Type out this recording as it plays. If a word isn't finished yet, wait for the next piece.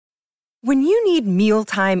When you need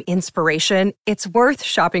mealtime inspiration, it's worth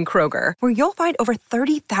shopping Kroger, where you'll find over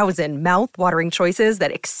 30,000 mouth-watering choices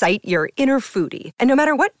that excite your inner foodie. And no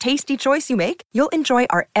matter what tasty choice you make, you'll enjoy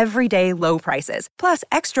our everyday low prices, plus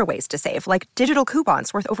extra ways to save, like digital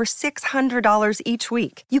coupons worth over $600 each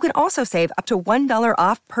week. You can also save up to $1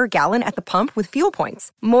 off per gallon at the pump with fuel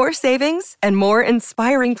points. More savings and more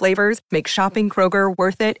inspiring flavors make shopping Kroger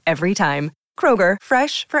worth it every time. Kroger,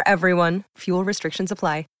 fresh for everyone. Fuel restrictions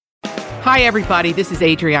apply. Hi, everybody. This is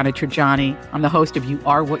Adriana Trajani. I'm the host of You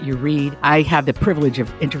Are What You Read. I have the privilege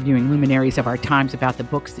of interviewing luminaries of our times about the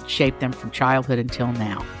books that shaped them from childhood until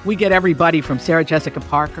now. We get everybody from Sarah Jessica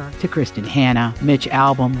Parker to Kristen Hanna, Mitch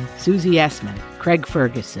Albom, Susie Essman, Craig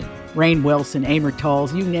Ferguson, Rainn Wilson, Amor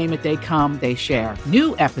Tolls, you name it, they come, they share.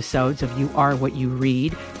 New episodes of You Are What You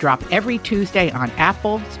Read drop every Tuesday on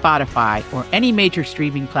Apple, Spotify, or any major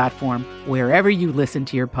streaming platform wherever you listen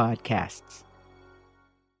to your podcasts.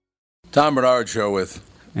 Tom Bernard Show with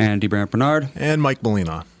Andy Brandt Bernard and Mike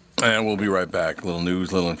Molina. And we'll be right back. Little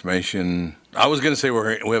news, little information. I was going to say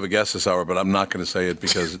we have a guest this hour, but I'm not going to say it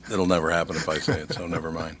because it'll never happen if I say it, so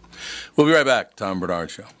never mind. We'll be right back. Tom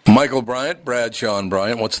Bernard Show. Michael Bryant, Bradshaw and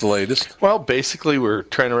Bryant, what's the latest? Well, basically, we're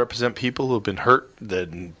trying to represent people who have been hurt,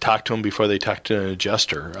 then talk to them before they talk to an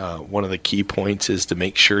adjuster. One of the key points is to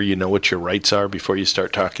make sure you know what your rights are before you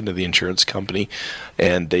start talking to the insurance company,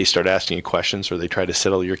 and they start asking you questions or they try to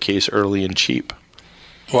settle your case early and cheap.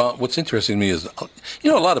 Well, what's interesting to me is, a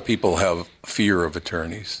lot of people have fear of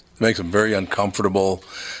attorneys. It makes them very uncomfortable.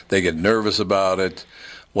 They get nervous about it.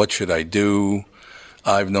 What should I do?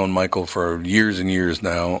 I've known Michael for years and years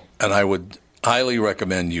now, and I would highly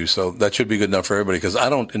recommend you. So that should be good enough for everybody, because I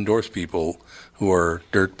don't endorse people who are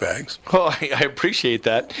dirtbags. Well, I appreciate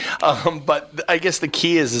that. But I guess the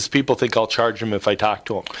key is people think I'll charge them if I talk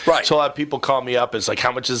to them. Right. So a lot of people call me up. It's like,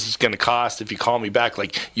 how much is this going to cost if you call me back?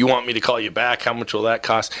 Like, you want me to call you back? How much will that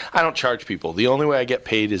cost? I don't charge people. The only way I get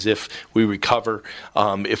paid is if we recover,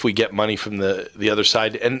 if we get money from the other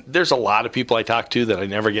side. And there's a lot of people I talk to that I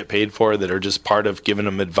never get paid for that are just part of giving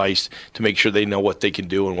them advice to make sure they know what they can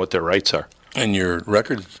do and what their rights are. And your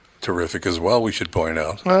record's terrific as well, we should point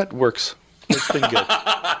out. Well, it works. It's been good.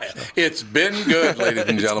 It's been good, ladies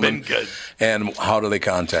and gentlemen. It's been good. And how do they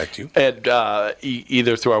contact you? At,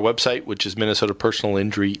 either through our website, which is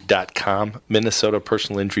minnesotapersonalinjury.com,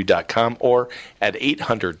 minnesotapersonalinjury.com, or at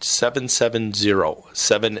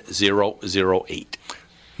 800-770-7008.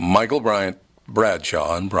 Michael Bryant,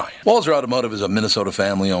 Bradshaw and Bryant. Walser Automotive is a Minnesota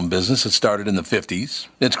family-owned business. It started in the 50s.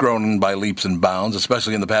 It's grown by leaps and bounds,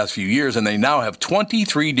 especially in the past few years, and they now have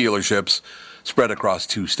 23 dealerships spread across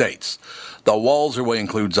 2 states. The Walser way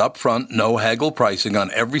includes upfront, no haggle pricing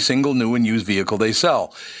on every single new and used vehicle they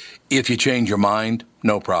sell. If you change your mind,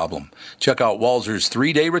 no problem. Check out Walser's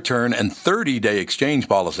 3-day return and 30-day exchange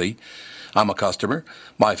policy. I'm a customer.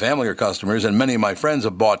 My family are customers, and many of my friends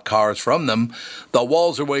have bought cars from them. The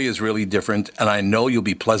Walser way is really different, and I know you'll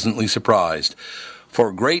be pleasantly surprised.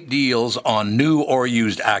 For great deals on new or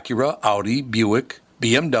used Acura, Audi, Buick,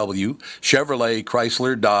 BMW, Chevrolet,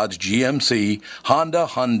 Chrysler, Dodge, GMC, Honda,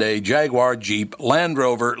 Hyundai, Jaguar, Jeep, Land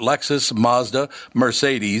Rover, Lexus, Mazda,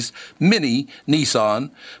 Mercedes, Mini, Nissan,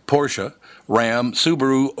 Porsche, Ram,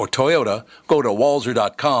 Subaru, or Toyota, go to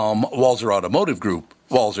Walser.com, Walser Automotive Group,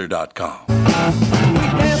 Walser.com. We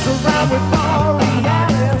dance around with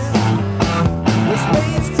Borealis, the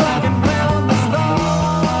space trucking round the stars.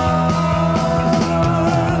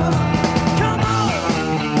 Come on.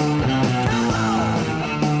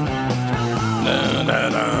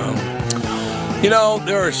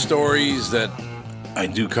 There are stories that I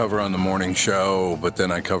do cover on the morning show, but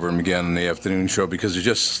then I cover them again in the afternoon show because they're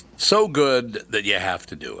just so good that you have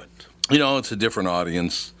to do it. It's a different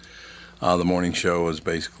audience. The morning show is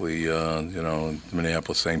basically,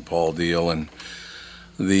 Minneapolis-St. Paul deal, and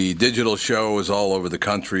the digital show is all over the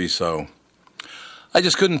country, so I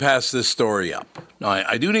just couldn't pass this story up. Now,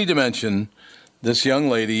 I do need to mention this young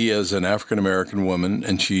lady is an African-American woman,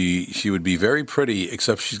 and she would be very pretty,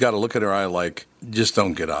 except she's got a look in her eye like, just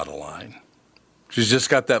don't get out of line. She's just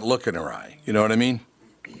got that look in her eye, you know what I mean?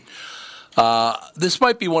 This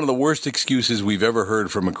might be one of the worst excuses we've ever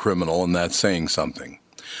heard from a criminal, and that's saying something.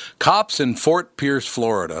 Cops in Fort Pierce,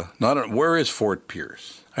 Florida. Where is Fort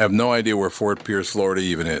Pierce? I have no idea where Fort Pierce, Florida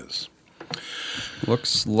even is.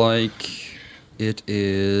 Looks like it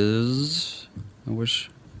is... I wish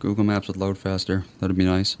Google Maps would load faster. That'd be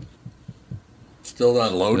nice. Still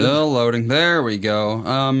not loaded? Still loading. There we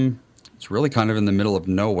go. It's really kind of in the middle of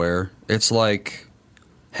nowhere. It's like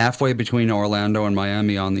halfway between Orlando and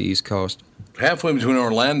Miami on the East Coast. Halfway between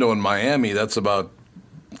Orlando and Miami, that's about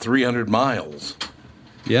 300 miles.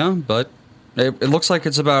 Yeah, but it looks like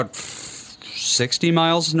it's about 60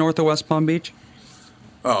 miles north of West Palm Beach.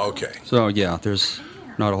 Oh, okay. So, yeah, there's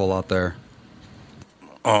not a whole lot there.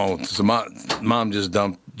 Oh, so Mom just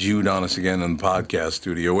dumped Jude on us again in the podcast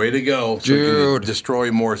studio. Way to go. So we Jude. can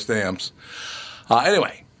destroy more stamps.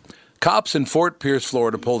 Anyway, cops in Fort Pierce,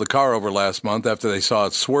 Florida, pulled a car over last month after they saw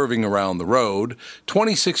it swerving around the road.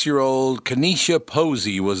 26-year-old Kenesha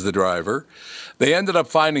Posey was the driver. They ended up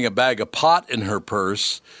finding a bag of pot in her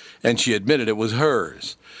purse, and she admitted it was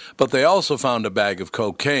hers. But they also found a bag of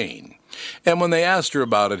cocaine. And when they asked her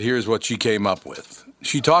about it, here's what she came up with.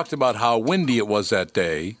 She talked about how windy it was that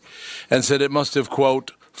day and said it must have,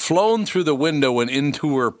 quote, flown through the window and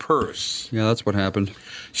into her purse. Yeah, that's what happened.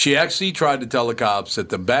 She actually tried to tell the cops that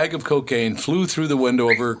the bag of cocaine flew through the window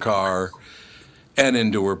of her car and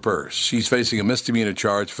into her purse. She's facing a misdemeanor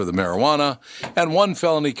charge for the marijuana and 1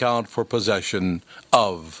 felony count for possession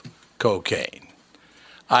of cocaine.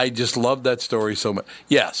 I just love that story so much.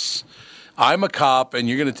 Yes, I'm a cop, and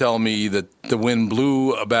you're going to tell me that the wind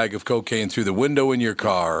blew a bag of cocaine through the window in your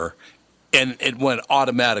car, and it went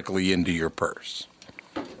automatically into your purse.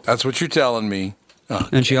 That's what you're telling me.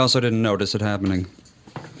 And she also didn't notice it happening.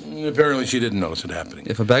 Apparently she didn't notice it happening.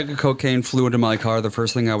 If a bag of cocaine flew into my car, the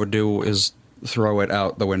first thing I would do is throw it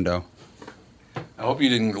out the window. I hope you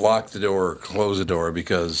didn't lock the door or close the door,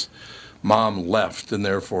 because Mom left, and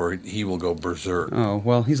therefore he will go berserk. Oh,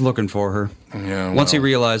 well, he's looking for her. Yeah, Once he well.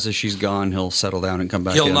 realizes she's gone, he'll settle down and come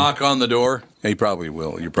back He'll in. knock on the door. He probably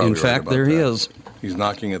will. You're probably In right fact, about there he that. is. He's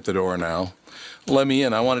knocking at the door now. Let me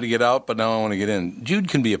in. I wanted to get out, but now I want to get in. Jude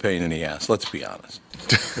can be a pain in the ass, let's be honest.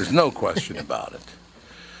 There's no question about it.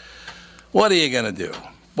 What are you going to do?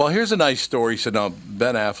 Well, here's a nice story. So now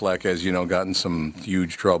Ben Affleck, as you know, got in some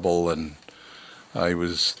huge trouble, and he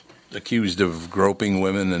was accused of groping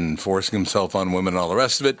women and forcing himself on women and all the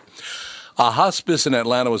rest of it. A hospice in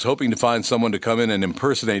Atlanta was hoping to find someone to come in and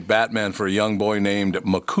impersonate Batman for a young boy named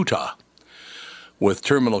Makuta with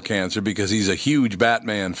terminal cancer, because he's a huge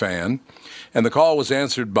Batman fan. And the call was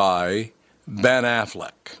answered by Ben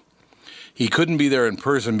Affleck. He couldn't be there in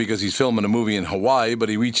person because he's filming a movie in Hawaii, but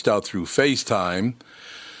he reached out through FaceTime.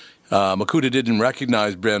 Makuta didn't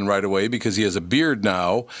recognize Ben right away because he has a beard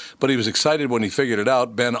now, but he was excited when he figured it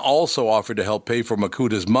out. Ben also offered to help pay for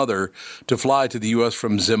Makuta's mother to fly to the U.S.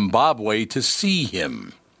 from Zimbabwe to see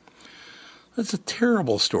him. That's a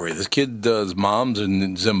terrible story. This kid does mom's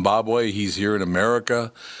in Zimbabwe. He's here in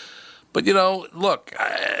America. But, look,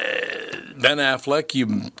 Ben Affleck,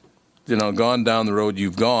 you've gone down the road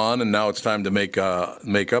you've gone, and now it's time to make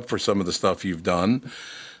up for some of the stuff you've done.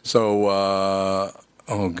 So,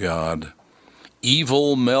 oh, God.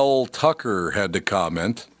 Evil Mel Tucker had to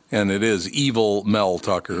comment, and it is Evil Mel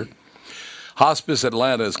Tucker. Hospice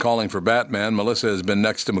Atlanta is calling for Batman. Melissa has been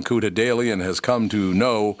next to Makuta daily and has come to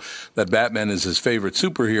know that Batman is his favorite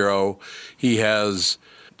superhero. He has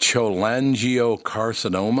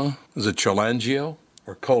cholangiocarcinoma. Is it cholangio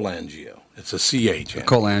or cholangio? It's a CH.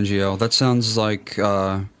 Cholangio. That sounds like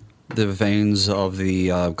the veins of the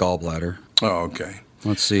gallbladder. Oh, okay.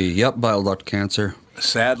 Let's see. Yep, bile duct cancer.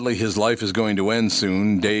 Sadly, his life is going to end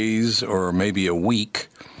soon, days or maybe a week.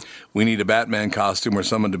 We need a Batman costume or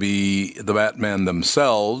someone to be the Batman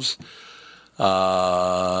themselves.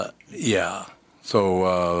 Yeah.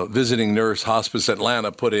 So visiting nurse Hospice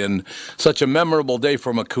Atlanta put in such a memorable day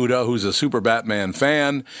for Makuta, who's a super Batman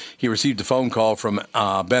fan. He received a phone call from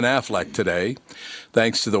Ben Affleck today.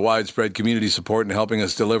 Thanks to the widespread community support in helping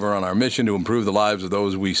us deliver on our mission to improve the lives of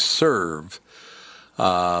those we serve.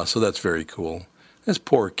 So that's very cool. This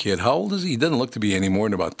poor kid, how old is he? He doesn't look to be any more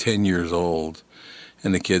than about 10 years old.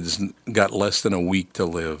 And the kid's got less than a week to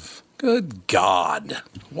live. Good God.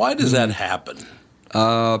 Why does that happen?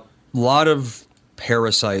 A lot of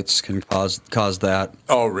parasites can cause that.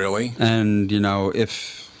 Oh, really? And,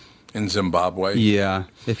 if... In Zimbabwe? Yeah.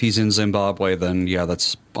 If he's in Zimbabwe, then, yeah,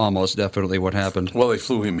 that's almost definitely what happened. Well, they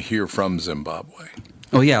flew him here from Zimbabwe.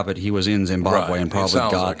 Oh, yeah, but he was in Zimbabwe Right. and probably It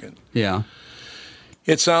sounds got... like it. Yeah.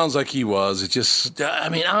 It sounds like he was. It just,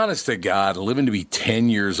 honest to God, living to be 10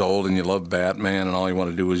 years old and you love Batman and all you want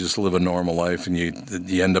to do is just live a normal life and you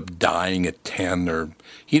end up dying at 10 or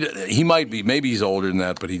he might be, maybe he's older than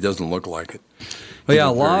that, but he doesn't look like it. Well, yeah, a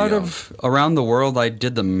He's very lot young. of, around the world, I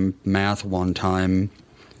did the math one time,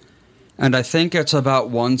 and I think it's about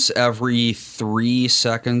once every 3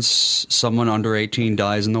 seconds someone under 18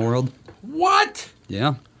 dies in the world. What?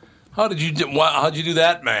 Yeah. How'd you do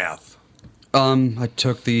that math? I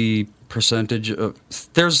took the percentage of,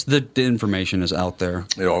 the information is out there.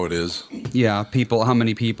 Oh, it is? Yeah, how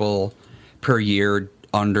many people per year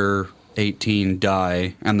under 18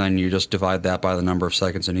 die, and then you just divide that by the number of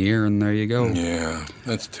seconds in a year, and there you go. Yeah,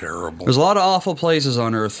 that's terrible. There's a lot of awful places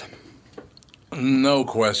on Earth. No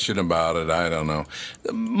question about it. I don't know.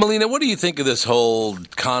 Melina, what do you think of this whole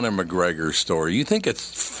Conor McGregor story? You think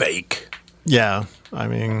it's fake? Yeah, I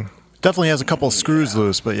mean, definitely has a couple of screws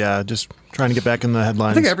loose, but yeah, just trying to get back in the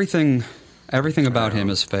headlines. I think everything about him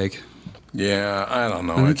is fake. Yeah, I don't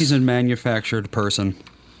know. I think he's a manufactured person.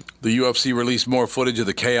 The UFC released more footage of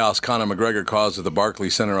the chaos Conor McGregor caused at the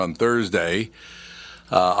Barclays Center on Thursday.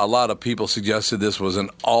 A lot of people suggested this was an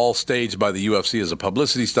all staged by the UFC as a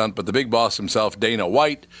publicity stunt, but the big boss himself, Dana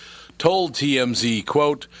White, told TMZ,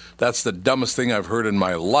 quote, "That's the dumbest thing I've heard in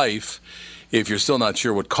my life. If you're still not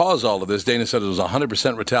sure what caused all of this," Dana said it was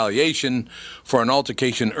 100% retaliation for an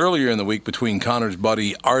altercation earlier in the week between Conor's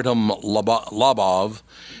buddy Artem Lobov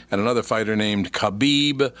and another fighter named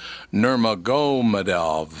Khabib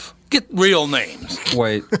Nurmagomedov. Get real names.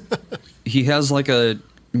 Wait, he has like a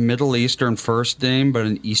Middle Eastern first name, but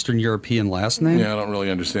an Eastern European last name? Yeah, I don't really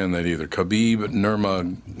understand that either. Khabib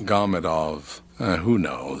Nurmagomedov. Who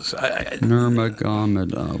knows?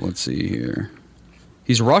 Nurmagomedov. Let's see here.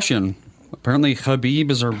 He's Russian. Apparently, Khabib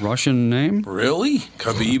is a Russian name. Really?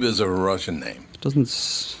 Khabib is a Russian name. Doesn't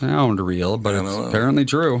sound real, but it's apparently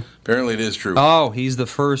true. Apparently, it is true. Oh, he's the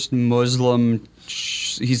first Muslim.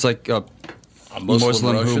 He's like a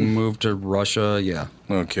Muslim who moved to Russia. Yeah.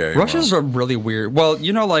 Okay. Russia's a really weird. Well,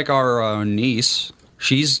 you know, like our niece.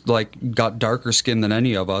 She's like got darker skin than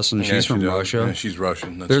any of us, and she's from Russia. Yeah, she's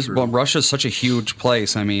Russian. That's true. Well, Russia's such a huge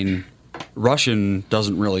place. I mean, Russian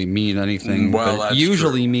doesn't really mean anything. Well, but that's it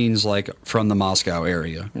usually true. means like from the Moscow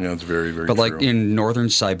area. Yeah, it's very, very But true. like in northern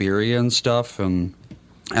Siberia and stuff, and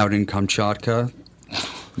out in Kamchatka,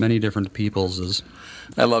 many different peoples is.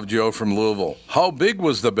 I love Joe from Louisville. How big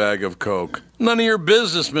was the bag of Coke? None of your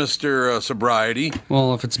business, Mr. Sobriety.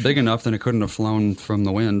 Well, if it's big enough, then it couldn't have flown from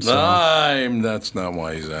the wind. So. That's not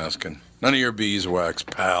why he's asking. None of your beeswax,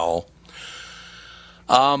 pal.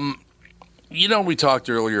 You know, we talked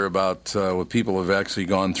earlier about what people have actually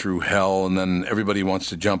gone through hell, and then everybody wants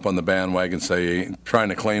to jump on the bandwagon, trying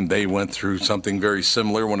to claim they went through something very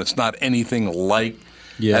similar when it's not anything like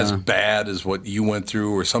as bad as what you went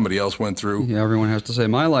through or somebody else went through. Yeah, everyone has to say,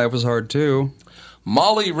 my life was hard too.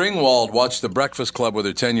 Molly Ringwald watched The Breakfast Club with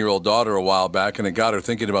her 10-year-old daughter a while back, and it got her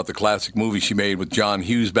thinking about the classic movie she made with John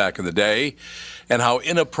Hughes back in the day and how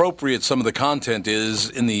inappropriate some of the content is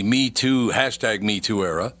in the Me Too, #MeToo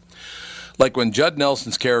era. Like when Judd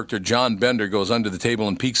Nelson's character, John Bender, goes under the table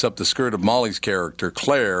and peeks up the skirt of Molly's character,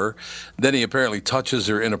 Claire. Then he apparently touches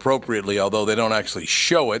her inappropriately, although they don't actually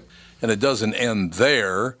show it, and it doesn't end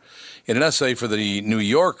there. In an essay for the New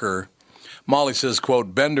Yorker, Molly says,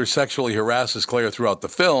 quote, Bender sexually harasses Claire throughout the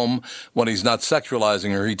film. When he's not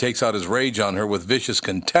sexualizing her, he takes out his rage on her with vicious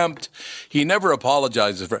contempt. He never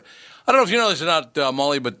apologizes for... I don't know if you know this or not,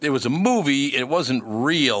 Molly, but it was a movie. It wasn't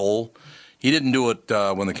real. He didn't do it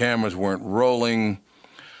when the cameras weren't rolling.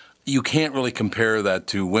 You can't really compare that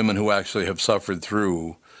to women who actually have suffered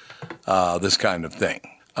through this kind of thing.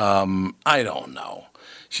 I don't know.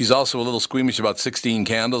 She's also a little squeamish about 16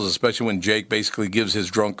 Candles, especially when Jake basically gives his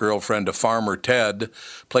drunk girlfriend to Farmer Ted,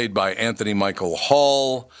 played by Anthony Michael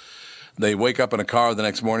Hall. They wake up in a car the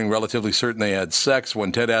next morning, relatively certain they had sex.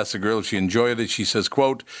 When Ted asks the girl if she enjoyed it, she says,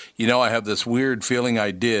 quote, you know, I have this weird feeling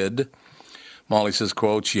I did. Molly says,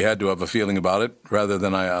 quote, she had to have a feeling about it rather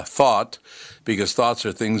than I thought, because thoughts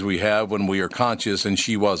are things we have when we are conscious, and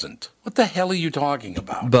she wasn't. What the hell are you talking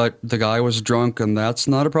about? But the guy was drunk, and that's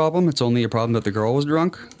not a problem? It's only a problem that the girl was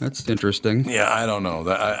drunk? That's interesting. Yeah, I don't know.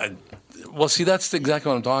 Well, see, that's exactly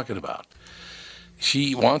what I'm talking about.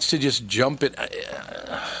 She wants to just jump it.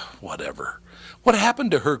 Whatever. What happened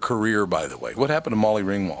to her career, by the way? What happened to Molly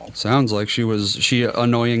Ringwald? Sounds like she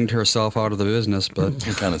annoying herself out of the business, but...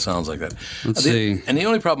 It kind of sounds like that. Let's see. And the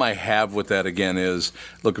only problem I have with that, again, is,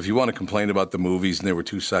 look, if you want to complain about the movies and they were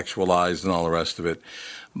too sexualized and all the rest of it,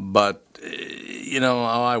 but, you know,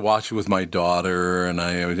 I watch it with my daughter,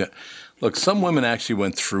 and look, some women actually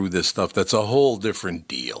went through this stuff. That's a whole different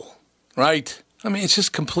deal, right? I mean, it's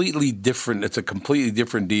just completely different. It's a completely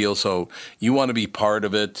different deal, so you want to be part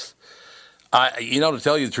of it. To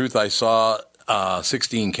tell you the truth, I saw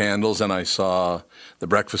 16 Candles and I saw The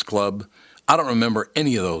Breakfast Club. I don't remember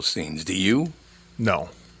any of those scenes. Do you? No.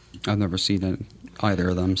 I've never seen either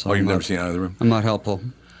of them. So you've never seen either of them? I'm not helpful.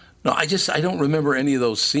 No, I don't remember any of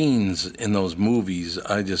those scenes in those movies.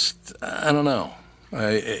 I don't know.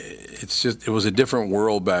 It was a different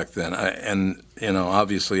world back then.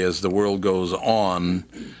 Obviously as the world goes on,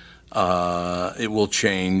 it will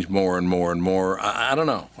change more and more and more. I don't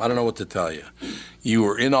know. I don't know what to tell you. You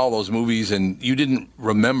were in all those movies, and you didn't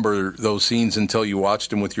remember those scenes until you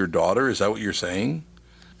watched them with your daughter. Is that what you're saying?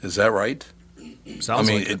 Is that right? Sounds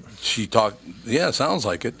like it. She talked. Yeah, sounds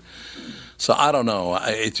like it. So I don't know.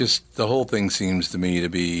 The whole thing seems to me to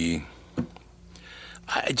be,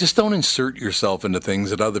 I just don't insert yourself into things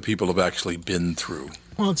that other people have actually been through.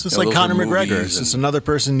 Well, it's just like Conor McGregor. It's just another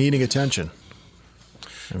person needing attention.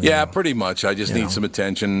 Yeah, pretty much. I just need some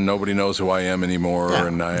attention. Nobody knows who I am anymore,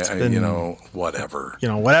 and whatever.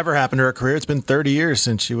 Whatever happened to her career, it's been 30 years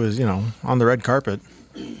since she was, on the red carpet.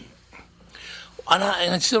 And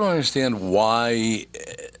I still don't understand why,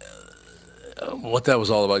 what that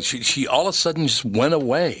was all about. She all of a sudden just went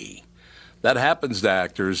away. That happens to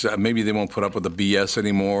actors. Maybe they won't put up with the BS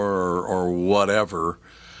anymore or whatever.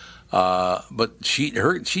 But she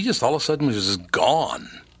just all of a sudden was just gone.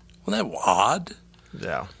 Wasn't that odd?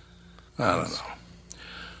 Yeah. I don't know.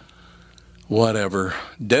 Whatever.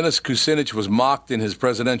 Dennis Kucinich was mocked in his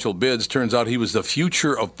presidential bids. Turns out he was the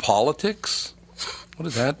future of politics? What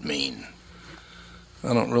does that mean?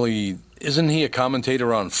 I don't really... Isn't he a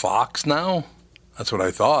commentator on Fox now? That's what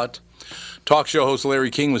I thought. Talk show host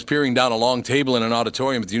Larry King was peering down a long table in an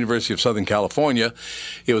auditorium at the University of Southern California.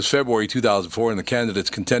 It was February 2004, and the candidates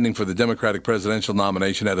contending for the Democratic presidential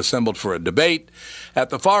nomination had assembled for a debate. At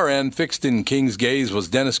the far end, fixed in King's gaze, was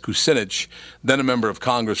Dennis Kucinich, then a member of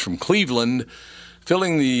Congress from Cleveland.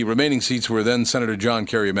 Filling the remaining seats were then Senator John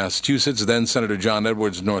Kerry of Massachusetts, then Senator John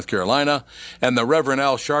Edwards of North Carolina, and the Reverend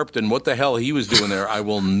Al Sharpton. What the hell he was doing there, I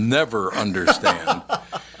will never understand.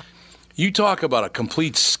 You talk about a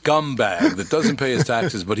complete scumbag that doesn't pay his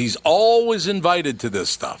taxes, but he's always invited to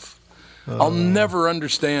this stuff. I'll never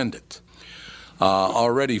understand it.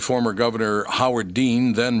 Already, former Governor Howard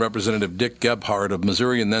Dean, then Representative Dick Gephardt of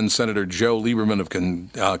Missouri, and then Senator Joe Lieberman of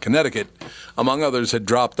Connecticut, among others, had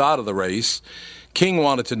dropped out of the race. King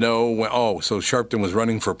wanted to know, so Sharpton was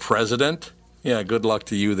running for president? Yeah, good luck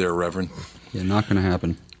to you there, Reverend. Yeah, not going to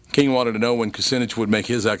happen. King wanted to know when Kucinich would make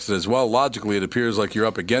his exit as well. Logically, it appears like you're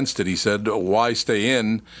up against it, he said. Why stay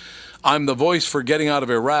in? I'm the voice for getting out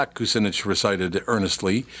of Iraq, Kucinich recited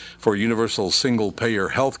earnestly, for universal single-payer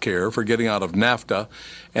health care, for getting out of NAFTA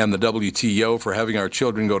and the WTO, for having our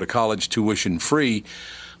children go to college tuition-free.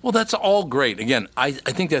 Well, that's all great. Again, I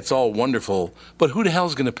think that's all wonderful, but who the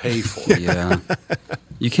hell's going to pay for it? Yeah.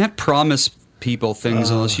 You can't promise people things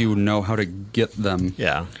unless you know how to get them.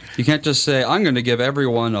 Yeah. You can't just say, I'm going to give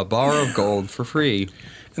everyone a bar of gold for free.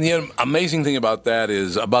 And the amazing thing about that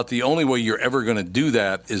is about the only way you're ever going to do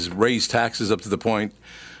that is raise taxes up to the point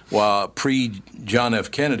pre-John F.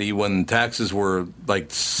 Kennedy when taxes were like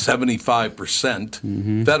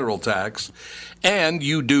 75% federal tax, and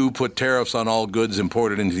you do put tariffs on all goods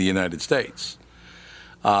imported into the United States.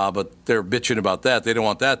 But they're bitching about that. They don't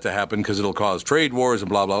want that to happen because it'll cause trade wars and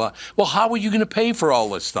blah, blah, blah. Well, how are you going to pay for all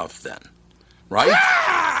this stuff then? Right?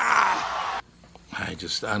 I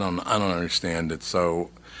don't understand it. So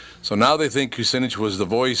now they think Kucinich was the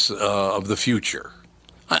voice of the future.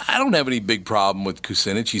 I don't have any big problem with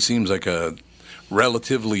Kucinich. He seems like a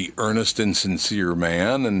relatively earnest and sincere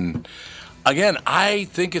man. And again, I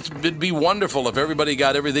think it'd be wonderful if everybody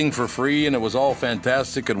got everything for free and it was all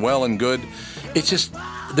fantastic and well and good. It's just,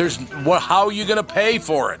 how are you going to pay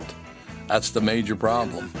for it? That's the major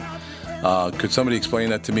problem. Could somebody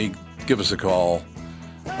explain that to me? Give us a call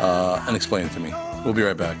and explain it to me. We'll be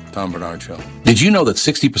right back. Tom Bernard Show. Did you know that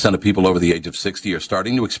 60% of people over the age of 60 are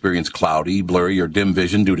starting to experience cloudy, blurry, or dim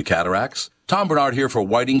vision due to cataracts? Tom Bernard here for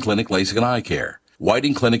Whiting Clinic LASIK and Eye Care.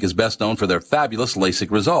 Whiting Clinic is best known for their fabulous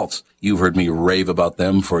LASIK results. You've heard me rave about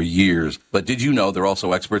them for years. But did you know they're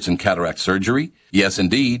also experts in cataract surgery? Yes,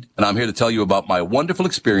 indeed. And I'm here to tell you about my wonderful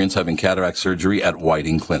experience having cataract surgery at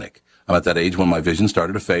Whiting Clinic. I'm at that age when my vision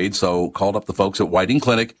started to fade, so called up the folks at Whiting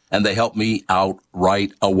Clinic, and they helped me out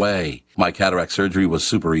right away. My cataract surgery was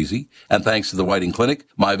super easy, and thanks to the Whiting Clinic,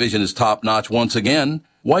 my vision is top-notch once again.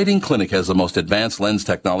 Whiting Clinic has the most advanced lens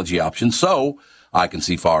technology options, so I can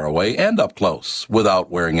see far away and up close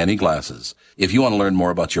without wearing any glasses. If you want to learn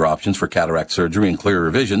more about your options for cataract surgery and clearer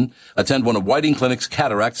vision, attend one of Whiting Clinic's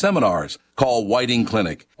cataract seminars. Call Whiting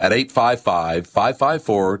Clinic at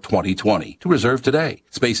 855-554-2020 to reserve today.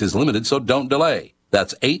 Space is limited, so don't delay.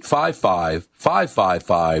 That's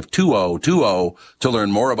 855-555-2020 to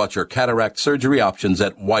learn more about your cataract surgery options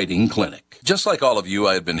at Whiting Clinic. Just like all of you,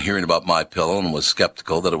 I had been hearing about MyPillow and was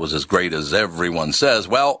skeptical that it was as great as everyone says.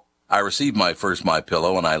 Well, I received my first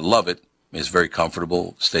MyPillow, and I love it. It's very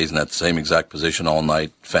comfortable, stays in that same exact position all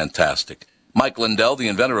night. Fantastic. Mike Lindell, the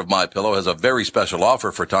inventor of MyPillow, has a very special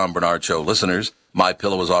offer for Tom Bernard Show listeners.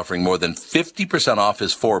 MyPillow is offering more than 50% off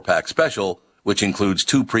his 4-pack special, which includes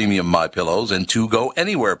 2 premium MyPillows and 2 Go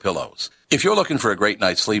Anywhere pillows. If you're looking for a great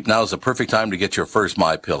night's sleep, now's the perfect time to get your first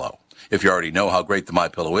MyPillow. If you already know how great the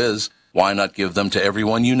MyPillow is, why not give them to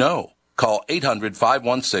everyone you know? Call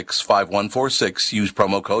 800-516-5146, use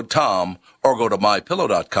promo code TOM, or go to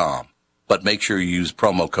mypillow.com. But make sure you use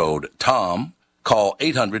promo code TOM. Call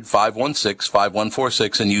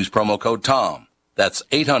 800-516-5146 and use promo code TOM. That's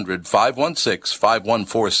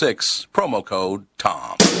 800-516-5146, promo code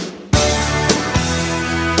TOM.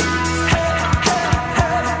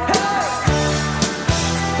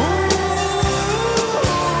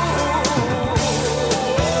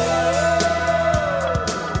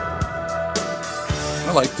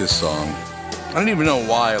 I like this song. I don't even know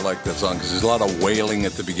why I like that song, because there's a lot of wailing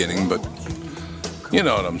at the beginning, but you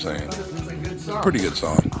know what I'm saying. Pretty good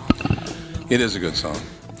song. It is a good song.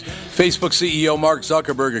 Facebook CEO Mark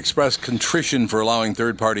Zuckerberg expressed contrition for allowing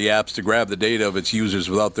third-party apps to grab the data of its users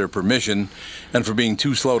without their permission and for being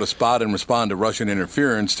too slow to spot and respond to Russian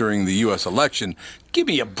interference during the U.S. election. Give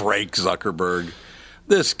me a break, Zuckerberg.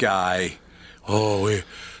 This guy.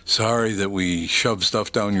 Sorry that we shoved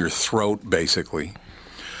stuff down your throat, basically.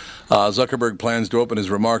 Zuckerberg plans to open his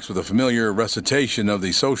remarks with a familiar recitation of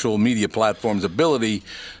the social media platform's ability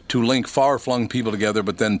to link far-flung people together,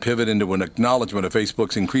 but then pivot into an acknowledgement of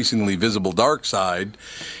Facebook's increasingly visible dark side.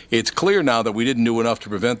 It's clear now that we didn't do enough to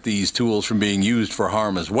prevent these tools from being used for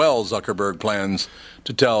harm as well, Zuckerberg plans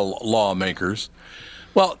to tell lawmakers.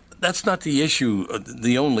 Well, that's not the issue,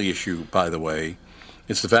 the only issue, by the way.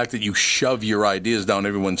 It's the fact that you shove your ideas down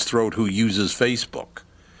everyone's throat who uses Facebook.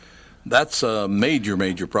 That's a major,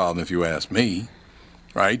 major problem, if you ask me,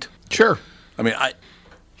 right? Sure. I mean,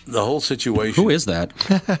 the whole situation. Who is that?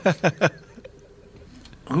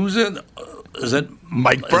 Who's in? Is that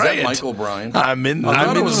Mike Bryant? Is that Michael Bryant? I'm in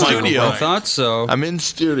was studio. I thought so. I'm in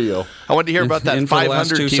studio. I want to hear about that in for the 500 last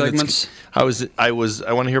two team. segments? I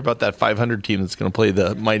want to hear about that 500 team that's going to play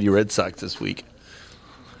the mighty Red Sox this week.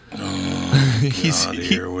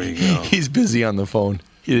 Here we go. He's busy on the phone.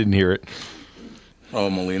 He didn't hear it. Oh,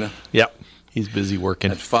 Molina. Yep. He's busy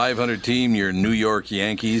working. At 500 team, your New York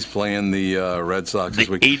Yankees playing the Red Sox this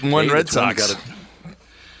week. 8-1 Red Sox.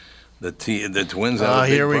 The Twins have a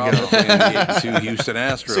big here we problem go. playing the 8-2 Houston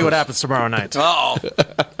Astros. See what happens tomorrow night. Oh,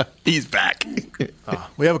 He's back.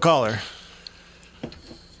 We have a caller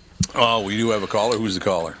we do have a caller. Who's the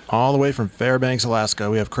caller? all the way from Fairbanks, Alaska.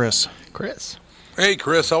 We have Chris. Chris. Hey,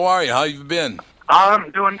 Chris, how are you? How you been? I'm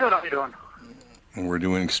doing good. How you doing? We're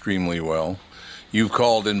doing extremely well. You've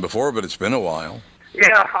called in before, but it's been a while.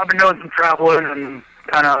 Yeah, I've been doing some traveling and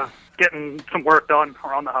kind of getting some work done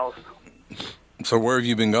around the house. So where have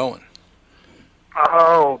you been going?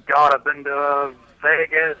 Oh, God, I've been to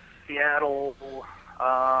Vegas, Seattle.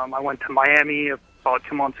 I went to Miami about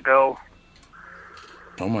 2 months ago.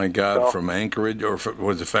 Oh, my God, So- from Anchorage, or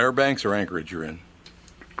was it Fairbanks or Anchorage you're in?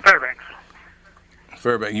 Fairbanks.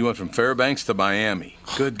 Fairbanks. You went from Fairbanks to Miami.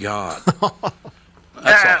 Good God.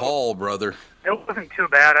 That's a haul, brother. It wasn't too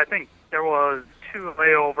bad. I think there was 2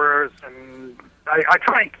 layovers, and I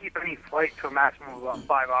try and keep any flight to a maximum of about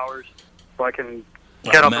 5 hours so I can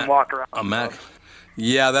get up and walk around.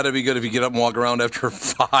 Yeah, that'd be good if you get up and walk around after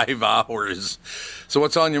 5 hours. So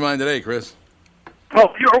what's on your mind today, Chris?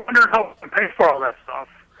 Well, you were wondering how I pay for all that stuff.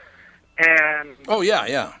 And Oh,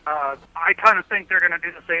 yeah. I kind of think they're going to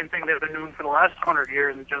do the same thing they've been doing for the last 100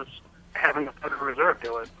 years and just having the Federal Reserve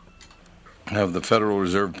do it. Have the Federal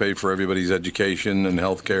Reserve pay for everybody's education and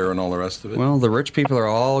health care and all the rest of it? Well, the rich people are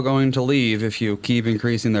all going to leave if you keep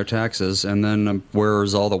increasing their taxes, and then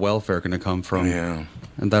where's all the welfare going to come from? Yeah.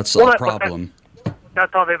 And that's Well, a that- problem.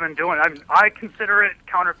 That's how they've been doing it. I consider it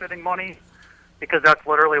counterfeiting money because that's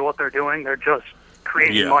literally what they're doing. They're just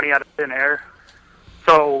creating money out of thin air.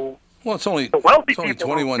 So Well, it's only wealthy $21 people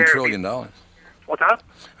don't care. trillion. What's that?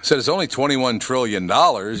 I said it's only $21 trillion,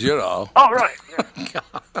 you know. Oh, right. Yeah.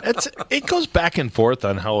 It goes back and forth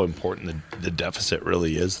on how important the deficit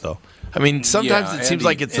really is, though. I mean, sometimes Yeah, it seems Andy-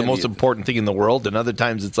 like it's the most Andy- important thing in the world, and other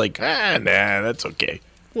times it's like, nah, that's okay.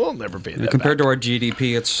 We'll never pay that Compared back. to our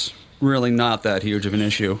GDP, it's really not that huge of an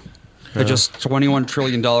issue. Just $21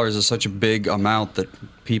 trillion is such a big amount that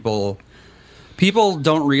people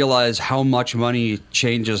don't realize how much money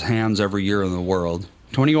changes hands every year in the world.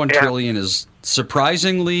 21 trillion is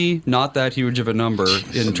surprisingly not that huge of a number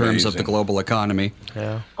in terms of the amazing. global economy.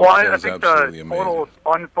 Yeah. Well, I That is think absolutely the total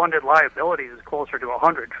unfunded liabilities is closer to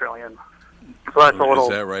 100 trillion. So that's a little Is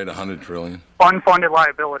that right, 100 trillion? unfunded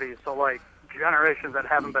liabilities. So, like, generations that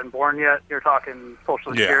haven't been born yet, you're talking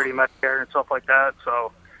Social Yeah. Security, Medicare, and stuff like that.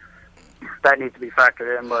 So that needs to be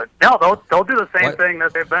factored in. But no, they'll do the same What? thing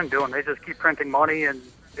that they've been doing. They just keep printing money, and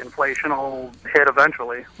inflation will hit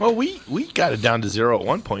eventually. Well, we got it down to 0 at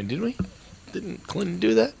one point, didn't we? Didn't Clinton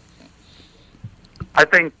do that? I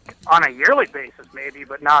think on a yearly basis, maybe,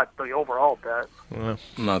 but not the overall debt.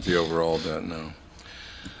 Not the overall debt, no.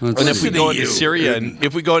 And if we go into Syria,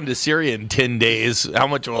 if we go into Syria in 10 days, how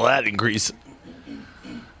much will that increase?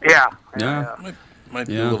 Yeah. Might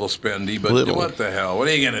be a little spendy, but what the hell? What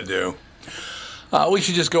are you going to do? We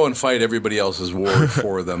should just go and fight everybody else's war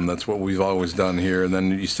for them. That's what we've always done here. And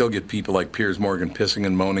then you still get people like Piers Morgan pissing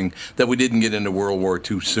and moaning that we didn't get into World War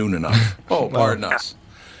II soon enough. Oh, pardon us.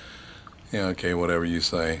 Yeah, okay, whatever you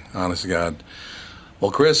say. Honest to God.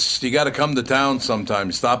 Well, Chris, you got to come to town sometime.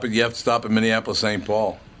 You have to stop at Minneapolis, St.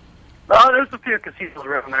 Paul. There's a few casinos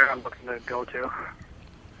around there I'm looking to go to.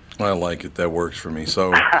 I like it. That works for me.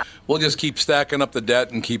 So we'll just keep stacking up the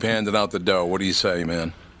debt and keep handing out the dough. What do you say,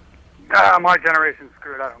 man? My generation's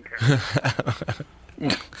screwed. I don't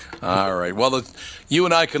care. All right. Well, you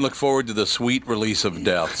and I can look forward to the sweet release of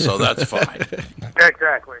death, so that's fine.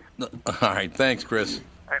 Exactly. All right. Thanks, Chris.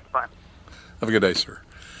 All right, fine. Have a good day, sir.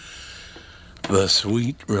 The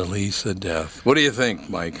sweet release of death. What do you think,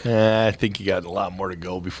 Mike? I think you got a lot more to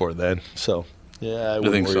go before then. So, yeah, I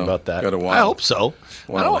wouldn't worry about that. Got a while. I hope so.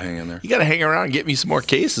 While hang in there. You got to hang around and get me some more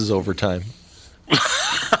cases over time.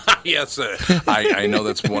 Yes, I know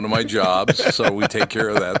that's one of my jobs, so we take care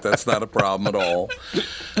of that. That's not a problem at all.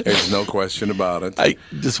 There's no question about it. I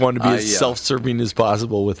just want to be as self-serving as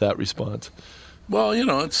possible with that response. Well,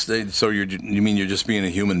 so you mean you're just being a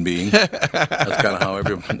human being? That's kind of how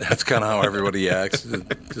everybody acts,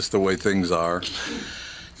 just the way things are.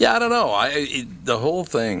 Yeah, I don't know. The whole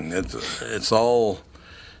thing, it's all.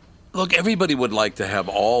 Look, everybody would like to have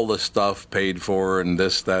all the stuff paid for and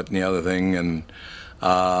this, that, and the other thing, and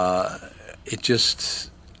it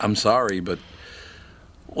just. I'm sorry, but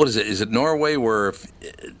what is it? Is it Norway where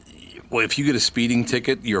if you get a speeding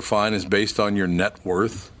ticket, your fine is based on your net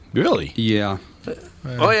worth? Really? Yeah.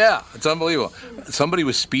 Oh, yeah. It's unbelievable. Somebody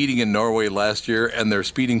was speeding in Norway last year, and their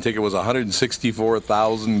speeding ticket was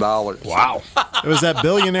 $164,000. Wow. It was that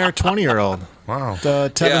billionaire 20-year-old. Wow.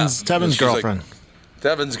 Tevin's girlfriend.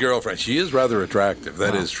 Tevin's girlfriend. She is rather attractive.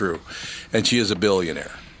 That is true. And she is a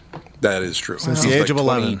billionaire. That is true. Since the age of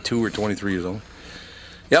 11. 22 or 23 years old.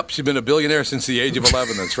 Yep, she's been a billionaire since the age of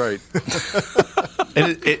 11. That's right.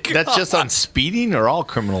 And that's just on speeding or all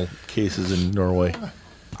criminal cases in Norway?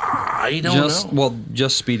 I don't know. Well,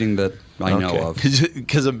 just speeding that I know of.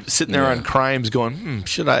 Because I'm sitting there on crimes going,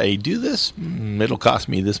 should I do this? It'll cost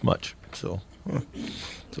me this much. So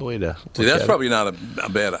it's a way to see, that's probably not a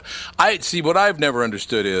bad. What I've never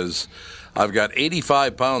understood is I've got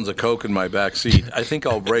 85 pounds of coke in my back seat. I think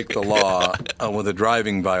I'll break the law with a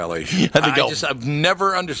driving violation. I've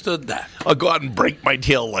never understood that. I'll go out and break my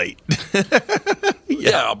tail light.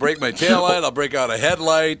 Yeah, I'll break my tail light. I'll break out a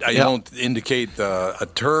headlight. I won't indicate a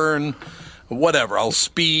turn. Whatever. I'll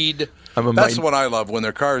speed. That's what I love when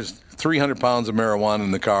their car's 300 pounds of marijuana in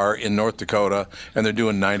the car in North Dakota, and they're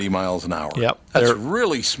doing 90 miles an hour. Yep. That's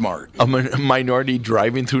really smart. A minority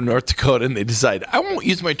driving through North Dakota, and they decide, I won't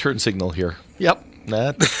use my turn signal here. Yep.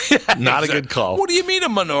 That's not a good call. What do you mean a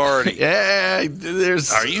minority? Yeah,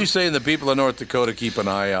 Are you saying the people of North Dakota keep an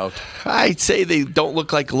eye out? I'd say they don't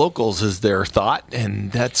look like locals is their thought,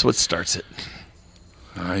 and that's what starts it.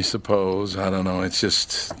 I suppose. I don't know. It's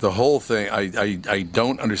just the whole thing. I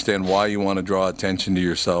don't understand why you want to draw attention to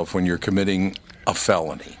yourself when you're committing a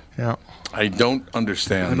felony. Yeah. I don't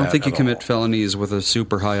understand that. I don't think you commit felonies with a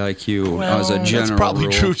super high IQ as a general That's probably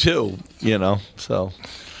rule. true, too. So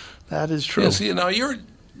that is true. Yes,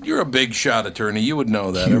 you're a big shot attorney. You would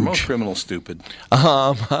know that. Are most criminals stupid?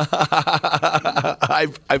 I've heard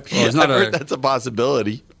that's a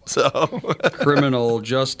possibility. So criminal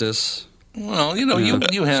justice. Well, you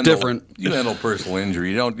handle different. You handle personal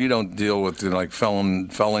injury. You don't deal with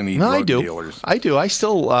felony drug dealers. I do. I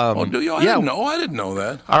still. Do you? I didn't know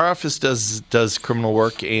that. Our office does criminal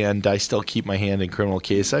work, and I still keep my hand in criminal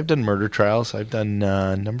case. I've done murder trials. I've done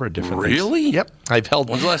a number of different things. Really? Yep. I've held.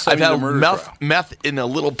 When's the last time you did a murder trial? Meth in a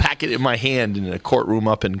little packet in my hand in a courtroom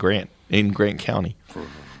up in Grant County.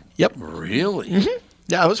 Yep. Really? Mm-hmm.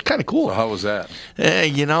 Yeah, it was kind of cool. So how was that?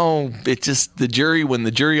 It's just when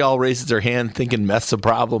the jury all raises their hand thinking meth's a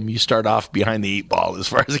problem, you start off behind the 8 ball as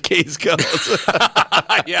far as the case goes.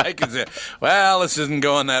 Yeah, I can say, well, this isn't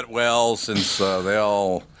going that well since they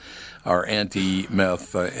all are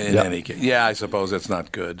anti-meth in any case. Yeah, I suppose that's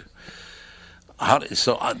not good.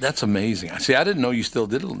 That's amazing. See, I didn't know you still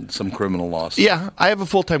did some criminal law stuff. Yeah, I have a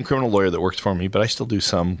full-time criminal lawyer that works for me, but I still do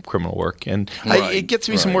some criminal work. And it gets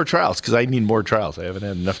me some more trials because I need more trials. I haven't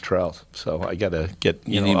had enough trials. So I got to get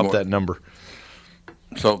up that number.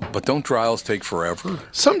 But don't trials take forever?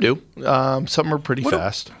 Some do. Some are pretty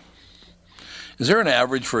fast. Is there an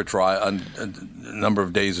average for a trial? A number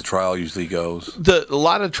of days a trial usually goes. A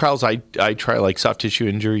lot of trials I try, like soft tissue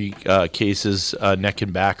injury cases, neck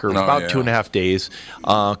and back, are about 2.5 days.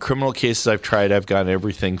 Criminal cases I've tried, I've gotten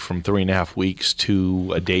everything from 3.5 weeks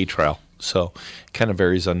to a day trial. So it kind of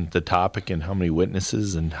varies on the topic and how many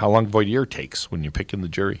witnesses and how long voir dire takes when you're picking the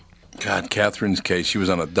jury. God, Catherine's case, she was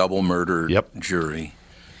on a double murder jury,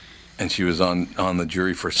 and she was on the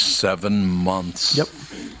jury for 7 months. Yep.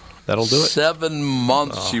 That'll do it. 7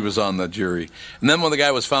 months she was on the jury. And then when the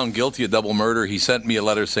guy was found guilty of double murder, he sent me a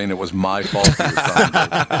letter saying it was my fault he was found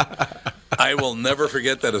guilty. I will never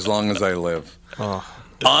forget that as long as I live.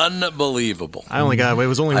 Unbelievable. I only got away. It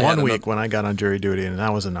was only 1 week when I got on jury duty, and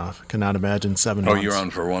that was enough. Could not imagine 7 months. Oh, you're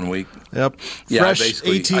on for 1 week? Yep. Yeah, Fresh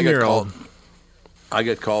basically, 18-year-old. I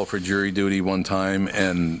got called for jury duty one time,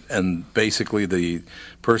 and basically the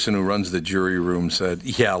person who runs the jury room said,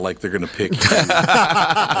 yeah, like they're going to pick you.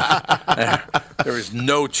 There is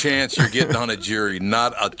no chance you're getting on a jury.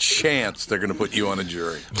 Not a chance they're going to put you on a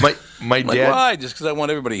jury. My dad, why? Just because I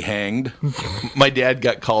want everybody hanged. My dad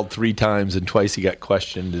got called 3 times, and twice he got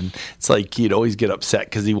questioned, and it's like he'd always get upset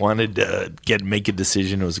because he wanted to make a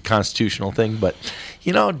decision. It was a constitutional thing, but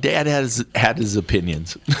Dad had his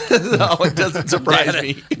opinions. So it doesn't surprise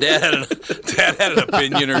me. Dad had an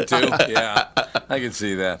opinion or two. Yeah, I can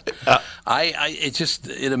see that.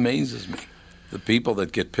 It amazes me, the people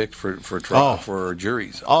that get picked for trial for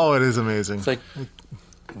juries. Oh, it is amazing. It's like,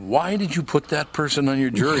 why did you put that person on your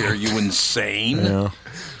jury? Are you insane? Yeah.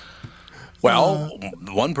 Well,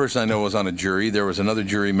 one person I know was on a jury. There was another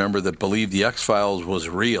jury member that believed the X-Files was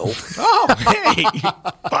real. Oh, hey,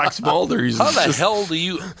 Fox Mulder. How the hell do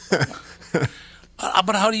you?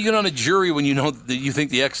 But how do you get on a jury when you know that you think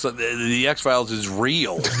the X-Files is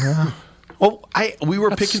real? Yeah. Well, we were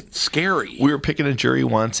scary. We were picking a jury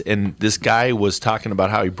once, and this guy was talking about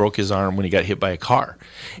how he broke his arm when he got hit by a car,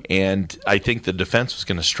 and I think the defense was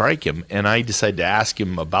going to strike him. And I decided to ask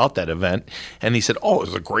him about that event, and he said, "Oh, it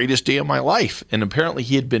was the greatest day of my life." And apparently,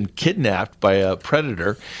 he had been kidnapped by a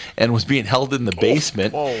predator and was being held in the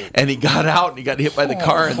basement. And he got out and he got hit by the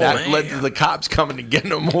car, and that led to the cops coming and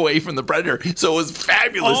getting him away from the predator. So it was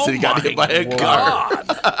fabulous that he got hit by a car.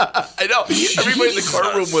 I know. Everybody in the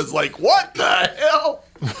courtroom was like, "What the hell?"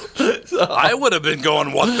 So, I would have been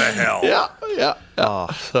going, "What the hell?" Yeah.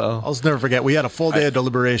 So I'll never forget. We had a full day of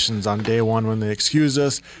deliberations on day one when they excused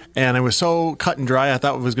us, and it was so cut and dry. I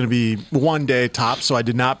thought it was going to be 1 day top, so I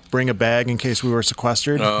did not bring a bag in case we were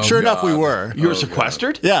sequestered. Sure enough, we were. You were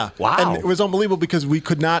sequestered? Yeah. Wow. And it was unbelievable because we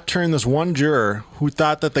could not turn this one juror who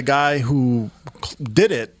thought that the guy who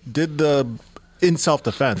did the in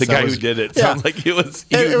self-defense. The guy who did it sounds like he was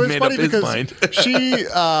made up his mind.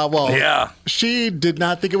 She did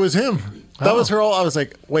not think it was him. That was her whole, I was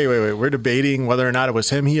like, wait. We're debating whether or not it was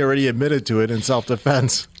him. He already admitted to it in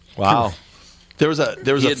self-defense. Wow.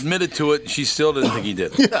 He admitted to it. She still didn't think he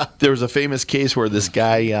did. Yeah. There was a famous case where this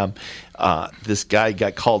guy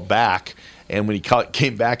got called back, and when he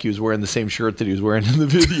came back, he was wearing the same shirt that he was wearing in the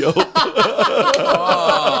video.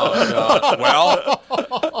 God. Well,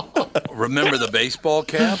 remember the baseball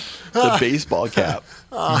cap? The baseball cap.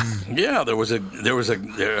 Yeah, there was a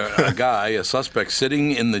guy, a suspect,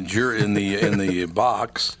 sitting in the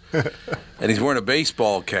box, and he's wearing a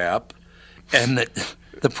baseball cap, and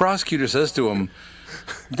the prosecutor says to him,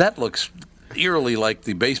 "That looks eerily like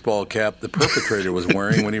the baseball cap the perpetrator was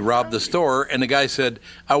wearing when he robbed the store," and the guy said,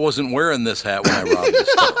 "I wasn't wearing this hat when I robbed the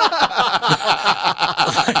store."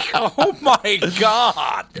 Like, oh my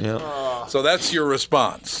God. Yeah. So that's your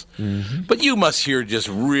response. Mm-hmm. But you must hear just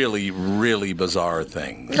really, really bizarre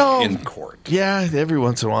things in court. Yeah, every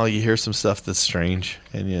once in a while you hear some stuff that's strange,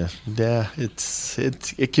 and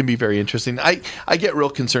it can be very interesting. I get real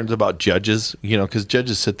concerned about judges, because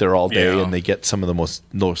judges sit there all day and they get some of the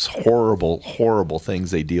most horrible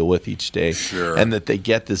things they deal with each day. Sure. And that they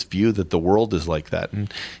get this view that the world is like that,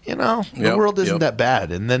 and the world isn't that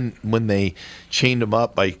bad. And then when they chained them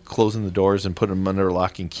up by closing the doors and put them under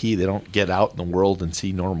lock and key, they don't get out in the world and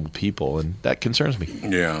see normal people, and that concerns me.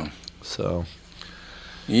 Yeah. So.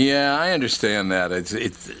 Yeah, I understand that.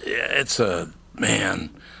 It's a man.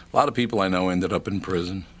 A lot of people I know ended up in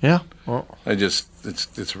prison. Yeah. Well,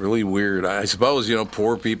 it's really weird. I suppose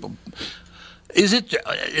poor people. Is it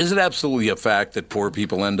absolutely a fact that poor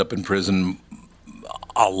people end up in prison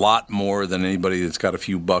a lot more than anybody that's got a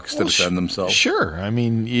few bucks to defend themselves? Sure. I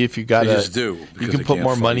mean, if you got just do, you can put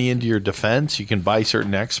more money into your defense. You can buy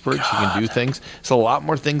certain experts. God. You can do things. It's a lot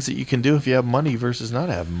more things that you can do if you have money versus not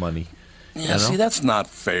having money. Yeah, see, that's not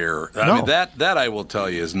fair. I mean, that I will tell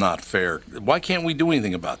you is not fair. Why can't we do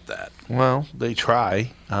anything about that? Well, they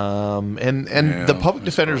try, and the public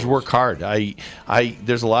defenders work hard.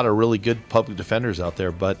 There's a lot of really good public defenders out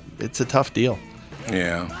there, but it's a tough deal.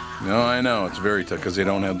 Yeah, no, I know it's very tough because they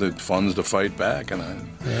don't have the funds to fight back.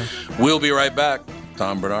 We'll be right back.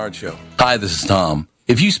 Tom Bernard Show. Hi, this is Tom.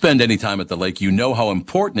 If you spend any time at the lake, you know how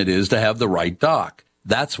important it is to have the right dock.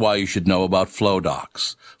 That's why you should know about Flow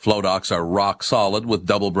Docks. Flow Docks are rock solid with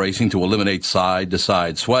double bracing to eliminate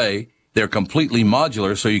side-to-side sway. They're completely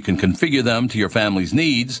modular so you can configure them to your family's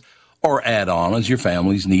needs or add on as your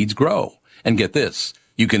family's needs grow. And get this,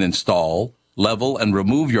 you can install, level, and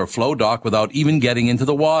remove your Flow Dock without even getting into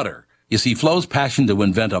the water. You see, Flow's passion to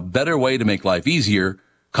invent a better way to make life easier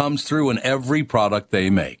comes through in every product they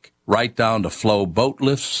make, right down to Flow boat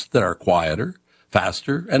lifts that are quieter,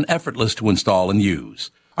 faster, and effortless to install and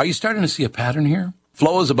use. Are you starting to see a pattern here?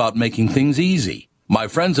 Flow is about making things easy. My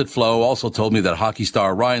friends at Flow also told me that hockey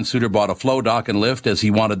star Ryan Suter bought a Flow dock and lift as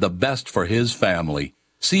he wanted the best for his family.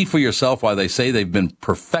 See for yourself why they say they've been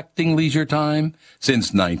perfecting leisure time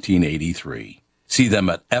since 1983. See them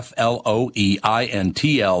at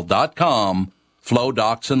FLOEINTL.com, Flow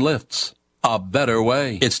Docks and Lifts. A better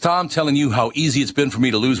way. It's Tom telling you how easy it's been for me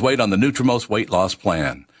to lose weight on the Nutrimost weight loss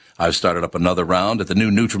plan. I've started up another round at the new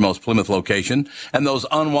Nutrimost Plymouth location, and those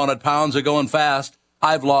unwanted pounds are going fast.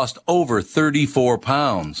 I've lost over 34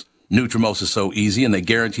 pounds. Nutrimost is so easy, and they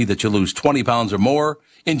guarantee that you'll lose 20 pounds or more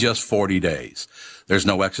in just 40 days. There's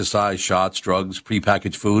no exercise, shots, drugs,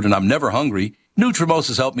 prepackaged food, and I'm never hungry. Nutrimost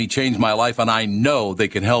has helped me change my life, and I know they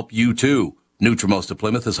can help you too. Nutrimost of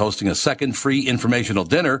Plymouth is hosting a second free informational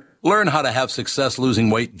dinner. Learn how to have success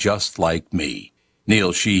losing weight just like me.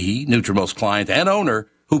 Neil Sheehy, Nutrimost client and owner,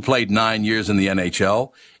 who played 9 years in the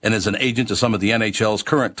NHL and is an agent to some of the NHL's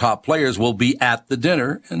current top players, will be at the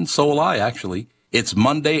dinner, and so will I, actually. It's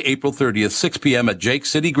Monday, April 30th, 6 p.m. at Jake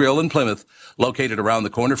City Grill in Plymouth, located around the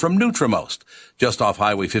corner from Nutrimost, just off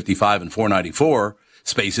Highway 55 and 494.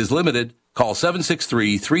 Space is limited. Call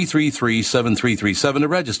 763-333-7337 to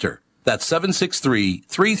register. That's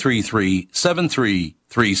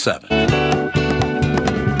 763-333-7337.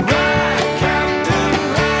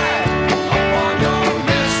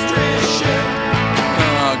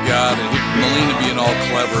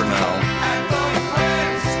 Clever now.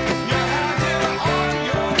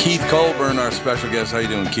 Keith Colburn, our special guest. How you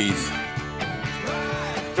doing, Keith?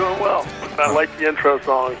 Doing well. I like the intro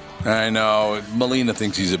song. I know. Melina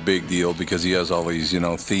thinks he's a big deal because he has all these,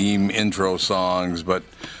 theme intro songs, but,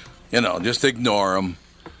 just ignore him.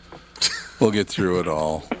 We'll get through it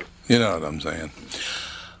all. You know what I'm saying.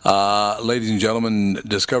 Ladies and gentlemen,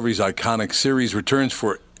 Discovery's iconic series returns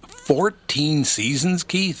for 14 seasons,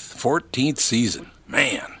 Keith. 14th season.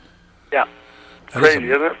 Man. Yeah. Crazy,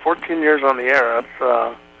 isn't it? 14 years on the air.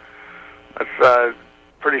 That's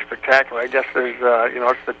pretty spectacular. I guess there's,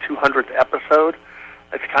 it's the 200th episode.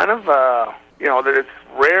 It's kind of, that it's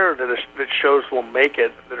rare that shows will make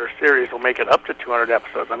it, that are series will make it up to 200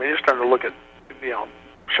 episodes. I mean, you're starting to look at,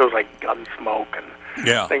 shows like Gunsmoke and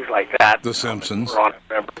things like that. The Simpsons. We're on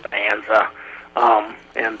Bonanza.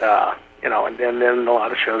 And then a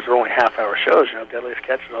lot of shows are only half-hour shows. Deadliest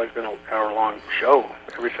Catch has always been an hour-long show,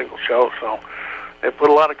 every single show. So they put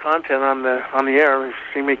a lot of content on the air. You've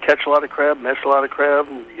seen me catch a lot of crab, miss a lot of crab,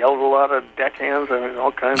 and yell at a lot of deckhands, and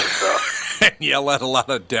all kinds of stuff. Yell at a lot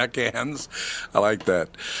of deckhands. I like that.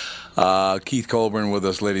 Keith Colburn with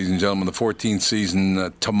us, ladies and gentlemen. The 14th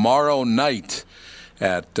season tomorrow night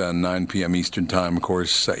at 9 p.m. Eastern Time, of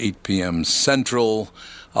course, 8 p.m. Central.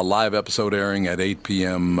 A live episode airing at 8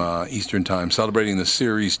 p.m. Eastern Time, celebrating the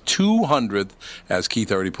series' 200th, as Keith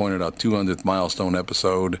already pointed out, 200th milestone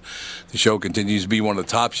episode. The show continues to be one of the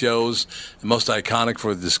top shows, the most iconic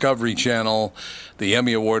for the Discovery Channel, the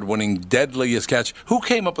Emmy Award-winning Deadliest Catch. Who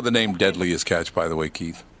came up with the name Deadliest Catch, by the way,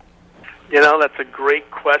 Keith? That's a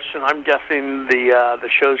great question. I'm guessing the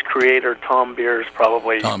show's creator, Tom Beers,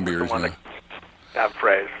 probably Tom Beers, the one that that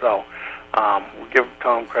phrase. So we'll give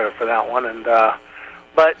Tom credit for that one. And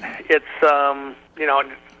but it's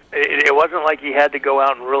it wasn't like he had to go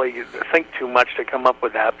out and really think too much to come up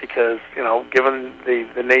with that, because given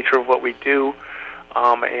the nature of what we do,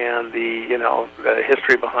 and the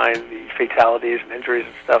history behind the fatalities and injuries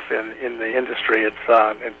and stuff in the industry, it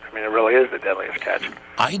really is the Deadliest Catch.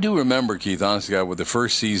 I do remember, Keith, honestly, with the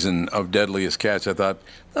first season of Deadliest Catch, I thought,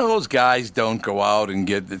 those guys don't go out and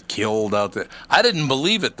get killed out there. I didn't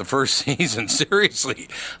believe it the first season, seriously.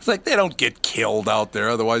 It's like, they don't get killed out there,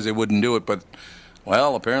 otherwise they wouldn't do it. But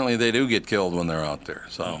Well, apparently they do get killed when they're out there.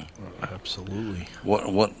 So, absolutely.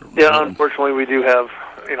 What? Yeah, unfortunately, we do have.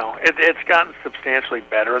 It's gotten substantially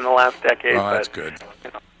better in the last decade. Oh, that's but, good.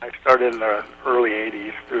 I started in the early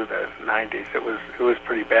 '80s through the '90s. It was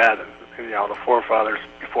pretty bad, and the forefathers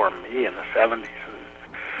before me in the '70s, and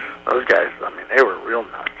those guys. I mean, they were real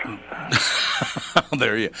nuts.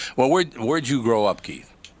 There you. Well, where'd you grow up,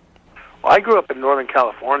 Keith? Well, I grew up in Northern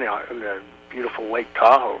California in the beautiful Lake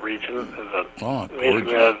Tahoe region. We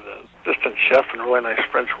had an assistant chef in a really nice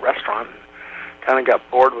French restaurant. Kind of got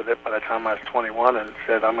bored with it by the time I was 21 and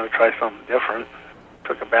said, I'm going to try something different.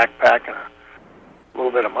 Took a backpack and a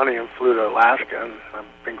little bit of money and flew to Alaska, and I've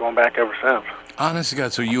been going back ever since. Honest to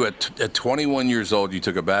God, so you at 21 years old, you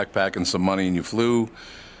took a backpack and some money and you flew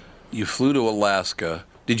to Alaska.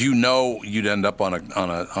 Did you know you'd end up on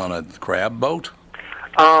a crab boat?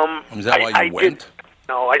 Is that why you went?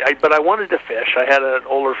 No, but I wanted to fish. I had an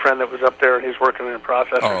older friend that was up there, and he's working in a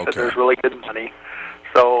processor. Oh, okay. Said there's really good money.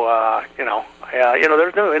 So,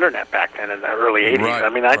 there's no internet back then in the early 80s. Right, I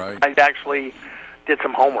mean, I actually did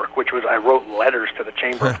some homework, which was I wrote letters to the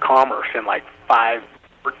Chamber of Commerce in like 5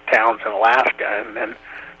 towns in Alaska, and then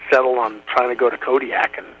settled on trying to go to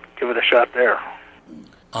Kodiak and give it a shot there.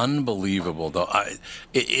 Unbelievable, though.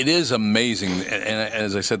 It is amazing. And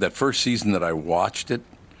as I said, that first season that I watched it,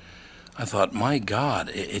 I thought, my God,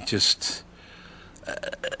 it just...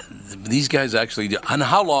 these guys actually... And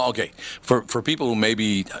how long... Okay, for people who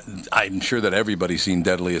maybe... I'm sure that everybody's seen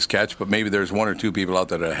Deadliest Catch, but maybe there's one or two people out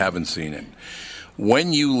there that haven't seen it.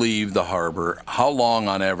 When you leave the harbor, how long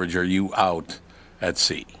on average are you out at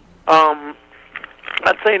sea? I'd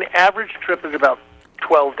say an average trip is about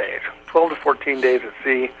 12 days. 12 to 14 days at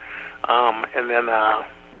sea. And then,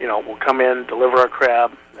 we'll come in, deliver our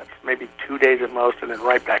crab. That's maybe 2 days at most, and then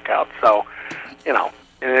right back out. So, and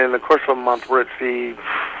in the course of a month, we're at sea,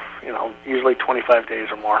 usually 25 days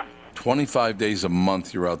or more. 25 days a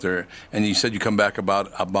month you're out there, and you said you come back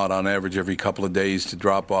about on average every couple of days to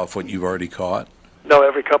drop off what you've already caught? No,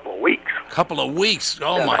 every couple of weeks. Couple of weeks?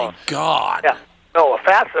 Oh, yeah, my God. Yeah. No, a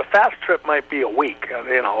fast trip might be a week.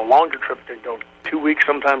 A longer trip can go 2 weeks,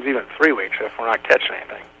 sometimes even 3 weeks if we're not catching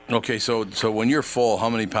anything. Okay, so when you're full, how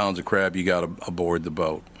many pounds of crab you got aboard the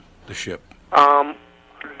boat, the ship?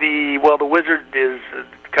 The Wizard is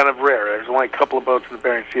kind of rare. There's only a couple of boats in the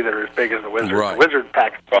Bering Sea that are as big as the Wizard. Right. The Wizard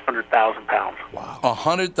packs 100,000 pounds. Wow.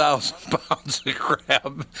 100,000 pounds of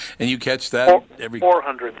crab, and you catch that every...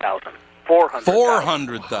 400,000.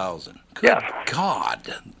 400,000. Good yes.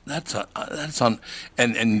 God, that's on.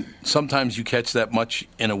 And sometimes you catch that much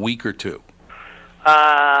in a week or two.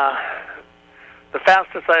 The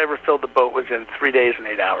fastest I ever filled the boat was in 3 days and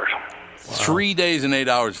 8 hours. Wow. 3 days and 8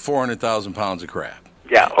 hours, 400,000 pounds of crab.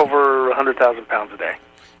 Yeah, over 100,000 pounds a day.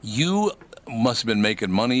 You must have been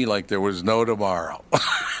making money like there was no tomorrow.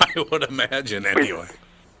 I would imagine, anyway.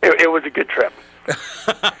 It was a good trip.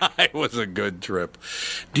 It was a good trip.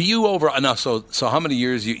 Do you so how many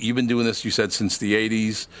years you've been doing this? You said since the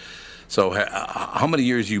 80s. So how many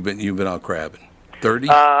years you've been out crabbing? 30?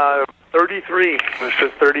 33. This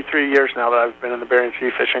is 33 years now that I've been in the Bering Sea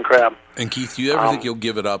fishing crab. And Keith, do you ever think you'll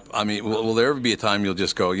give it up? I mean, will there ever be a time you'll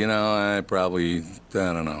just go, I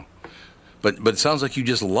don't know. But it sounds like you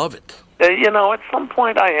just love it. At some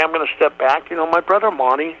point I am going to step back. My brother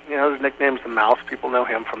Monty, his nickname's the Mouse. People know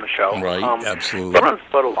him from the show. Right, absolutely. He runs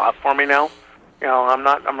the boat a lot for me now. I'm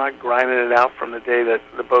not grinding it out from the day that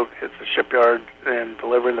the boat hits the shipyard and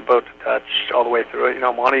delivering the boat to touch all the way through it.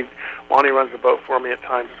 Monty runs the boat for me at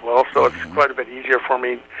times as well, so it's quite a bit easier for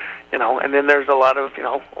me. And then there's a lot of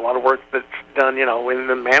work that's done, in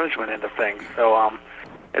the management end of things. So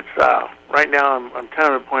it's right now I'm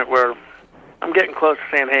kind of at a point where I'm getting close to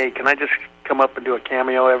saying, hey, can I just come up and do a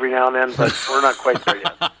cameo every now and then? But we're not quite there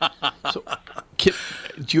yet. So, Kip,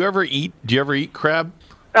 do you ever eat crab?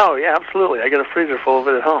 Oh, yeah, absolutely. I got a freezer full of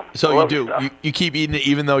it at home. So you do. You keep eating it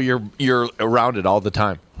even though you're around it all the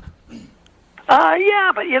time?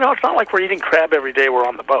 Yeah, but, it's not like we're eating crab every day we're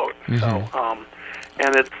on the boat. Mm-hmm. So,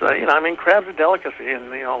 and it's, crab's a delicacy,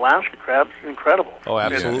 and, Alaska crab's incredible. Oh,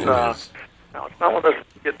 absolutely. It's not one of those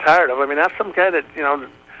you get tired of. I mean, that's some guy that,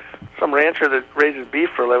 some rancher that raises beef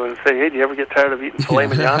for a living and say, hey, do you ever get tired of eating filet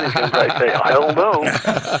mignon? And I say, I don't know.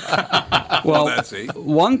 Well,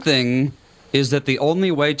 one thing is that the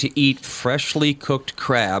only way to eat freshly cooked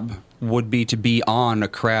crab would be to be on a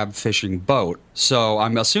crab fishing boat. So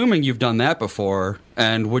I'm assuming you've done that before.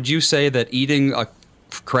 And would you say that eating a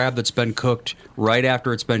crab that's been cooked right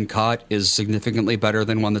after it's been caught is significantly better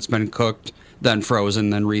than one that's been cooked, then frozen,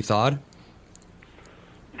 then rethawed?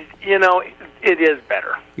 It is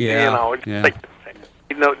better. Yeah.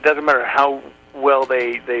 It doesn't matter how well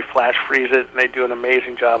they flash freeze it, and they do an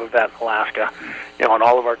amazing job of that in Alaska. You know, and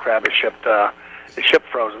all of our crab is shipped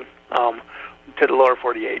frozen to the lower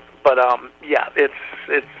 48. But yeah,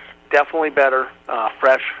 it's definitely better,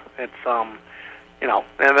 fresh. It's you know,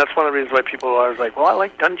 and that's one of the reasons why people are always like, well, I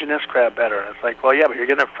like Dungeness crab better. And it's like, well, yeah, but you're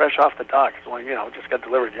getting it fresh off the dock. It's only, you know, just got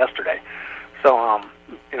delivered yesterday. So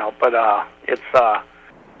you know, but it's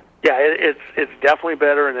yeah, it's definitely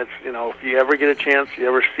better, and it's, you know, if you ever get a chance, you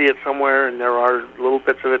ever see it somewhere, and there are little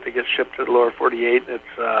bits of it that get shipped to the lower 48,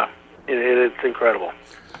 it's incredible.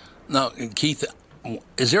 Now, Keith,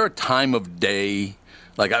 is there a time of day?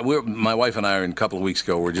 Like my wife and I, a couple of weeks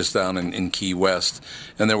ago, were just down in Key West,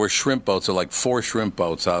 and there were shrimp boats, so like 4 shrimp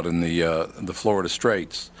boats out in the Florida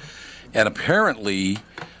Straits, and apparently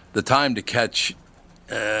the time to catch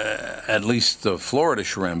at least the Florida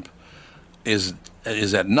shrimp is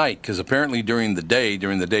at night, because apparently during the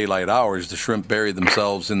daylight hours, the shrimp bury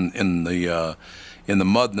themselves in the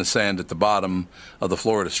mud and the sand at the bottom of the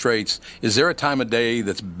Florida Straits. Is there a time of day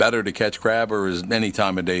that's better to catch crab, or is any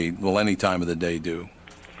time of the day do?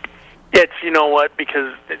 It's, you know what,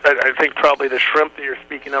 because I think probably the shrimp that you're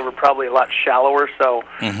speaking of are probably a lot shallower, so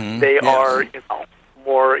they are, you know,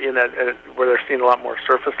 more in where they're seeing a lot more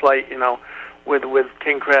surface light, you know, with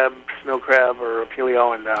king crab, snow crab, or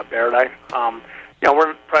Apelio and Bairdi. You know,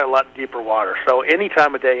 we're probably a lot deeper water, so any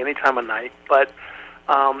time of day, any time of night. But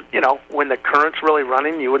you know, when the current's really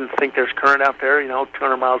running, you wouldn't think there's current out there, you know,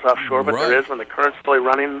 200 miles offshore, but there is. When the current's really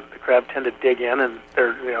running, the crab tend to dig in, and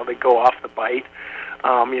they go off the bite.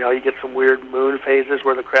 You know, you get some weird moon phases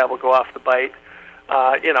where the crab will go off the bite.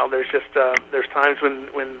 You know, there's just there's times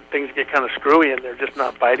when things get kind of screwy and they're just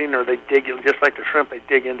not biting, or they dig, just like the shrimp, they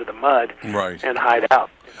dig into the mud and hide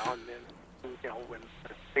out. You know, and then, you know, when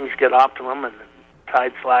things get optimum and the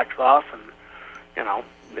tide slacks off, and you know,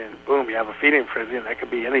 then boom, you have a feeding frenzy, and that could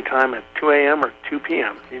be any time at 2 a.m. or 2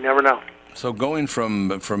 p.m. You never know. So going from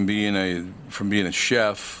being a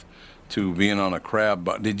chef to being on a crab,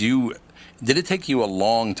 did it take you a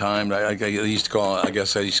long time? I used to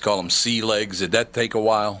call them sea legs. Did that take a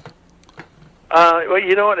while? Well,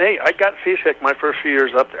 you know what? Hey, I got seasick my first few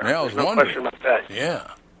years up there. Yeah, I was There's no wondering. question about that. Yeah.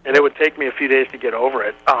 And it would take me a few days to get over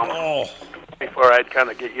it before I'd kind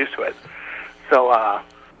of get used to it. So,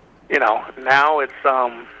 you know, now it's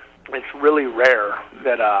really rare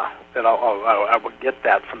that I would get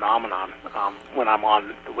that phenomenon when I'm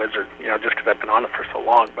on the Wizard. You know, just because I've been on it for so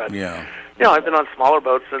long. But yeah, you know, I've been on smaller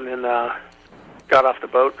boats, and then got off the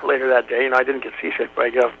boat later that day. You know, I didn't get seasick, but I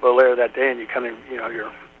got off the boat later that day, and you kind of, you know,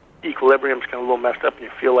 your equilibrium's kind of a little messed up, and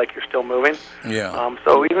you feel like you're still moving. Yeah.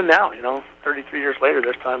 So even now, you know, 33 years later,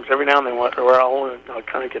 there's times every now and then where I'll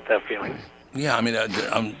kind of get that feeling. Yeah, I mean,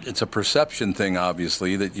 it's a perception thing,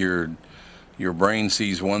 obviously, that your brain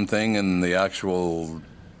sees one thing and the actual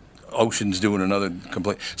ocean's doing another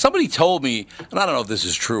complete. Somebody told me, and I don't know if this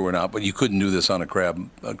is true or not, but you couldn't do this on a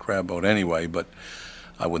crab boat anyway. But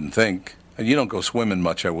I wouldn't think. And you don't go swimming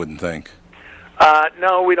much, I wouldn't think.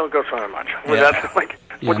 No, we don't go swimming much. Yeah. That's like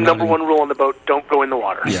number one rule on the boat: don't go in the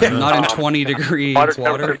water. Yeah, not in 20 degrees water.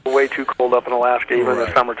 Temperatures are way too cold up in Alaska, even in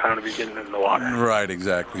the summertime, to be getting in the water. Right,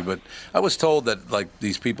 exactly. But I was told that, like,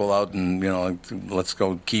 these people out in, you know, like, let's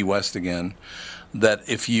go Key West again, that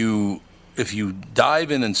if you dive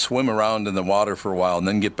in and swim around in the water for a while and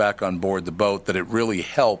then get back on board the boat, that it really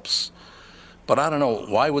helps. But I don't know,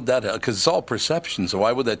 why would that help? Because it's all perception, so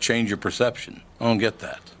why would that change your perception? I don't get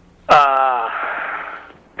that.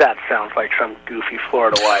 That sounds like some goofy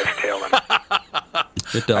Florida wives' tale.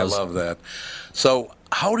 It does. I love that. So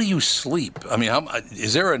how do you sleep? I mean,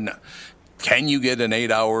 can you get an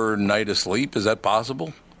 8-hour night of sleep? Is that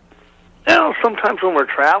possible? You know, sometimes when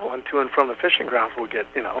we're traveling to and from the fishing grounds, we'll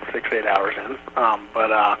get, 6-8 hours in.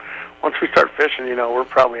 But once we start fishing, we're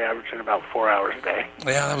probably averaging about 4 hours a day.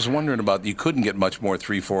 Yeah, I was wondering about, you couldn't get much more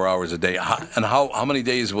 3-4 hours a day. And how many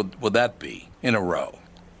days would that be in a row?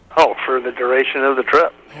 Oh, for the duration of the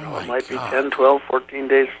trip. It might be 10, 12, 14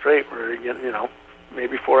 days straight where you get,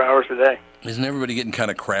 maybe 4 hours a day. Isn't everybody getting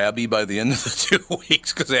kind of crabby by the end of the 2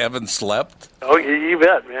 weeks because they haven't slept? Oh, you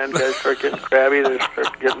bet, man. Guys start getting crabby. They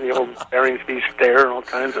start getting the old Bering Sea stare and all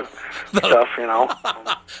kinds of stuff,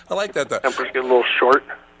 I like that, though. Tempers get a little short.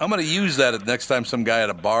 I'm going to use that next time some guy at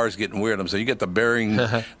a bar is getting weird. I'm saying, you get the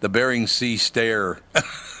Bering Sea stare.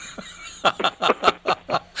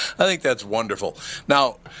 I think that's wonderful.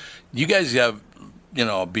 Now, you guys have,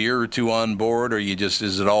 a beer or two on board, or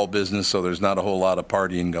is it all business, so there's not a whole lot of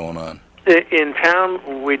partying going on? In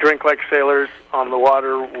town, we drink like sailors. On the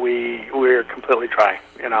water, we're completely dry,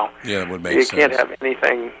 Yeah, it would make sense. You can't have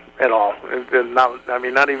anything at all.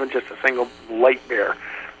 Not even just a single light beer,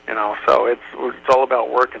 So it's all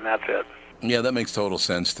about work, and that's it. Yeah, that makes total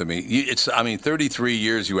sense to me. 33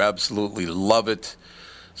 years, you absolutely love it.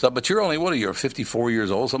 So, but you're only, you're 54 years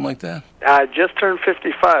old, something like that? I just turned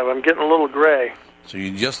 55. I'm getting a little gray. So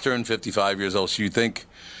you just turned 55 years old, so you think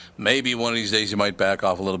maybe one of these days you might back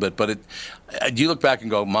off a little bit. But do you look back and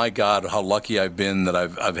go, my God, how lucky I've been that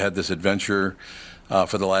I've had this adventure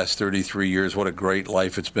for the last 33 years. What a great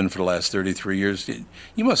life it's been for the last 33 years.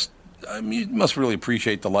 You must really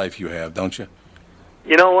appreciate the life you have, don't you?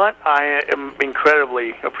 You know what? I am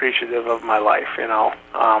incredibly appreciative of my life.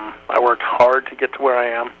 I worked hard to get to where I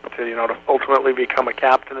am, to ultimately become a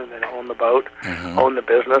captain and then own the boat, own the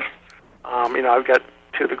business. I've got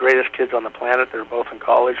two of the greatest kids on the planet. They're both in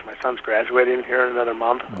college. My son's graduating here in another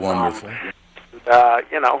month. Wonderful.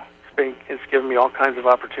 It's given me all kinds of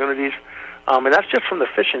opportunities, and that's just from the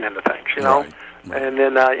fishing end of things, Right. And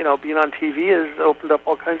then, being on TV has opened up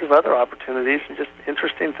all kinds of other opportunities and just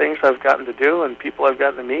interesting things I've gotten to do and people I've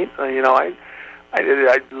gotten to meet. I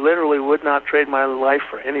literally would not trade my life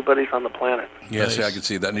for anybody's on the planet. Yes, I can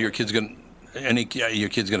see that. And your kid's going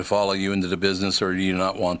to follow you into the business, or do you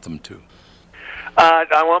not want them to?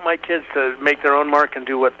 I want my kids to make their own mark and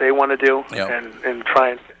do what they want to do, and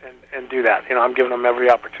try and do that. I'm giving them every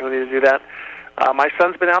opportunity to do that. My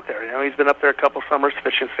son's been out there. He's been up there a couple summers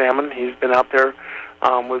fishing salmon. He's been out there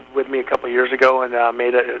with me a couple years ago and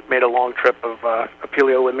made a long trip of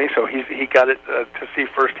Apelio with me. So he got it to see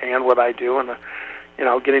firsthand what I do, and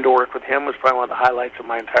getting to work with him was probably one of the highlights of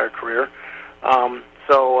my entire career.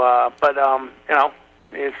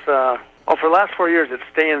 It's for the last 4 years, it's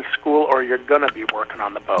stay in school or you're gonna be working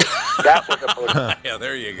on the boat. That was a boat. Yeah,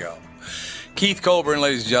 there you go. Keith Colburn,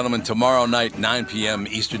 ladies and gentlemen, tomorrow night, 9 p.m.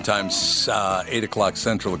 Eastern Time, 8 o'clock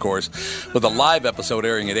Central, of course, with a live episode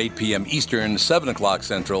airing at 8 p.m. Eastern, 7 o'clock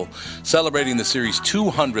Central, celebrating the series'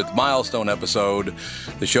 200th milestone episode.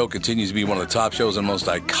 The show continues to be one of the top shows and most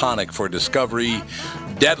iconic for Discovery.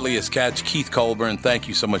 Deadliest Catch, Keith Colburn, thank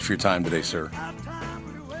you so much for your time today, sir.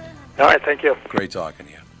 All right, thank you. Great talking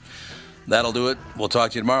to you. That'll do it. We'll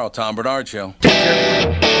talk to you tomorrow. Tom Bernard Show. Take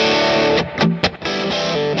care.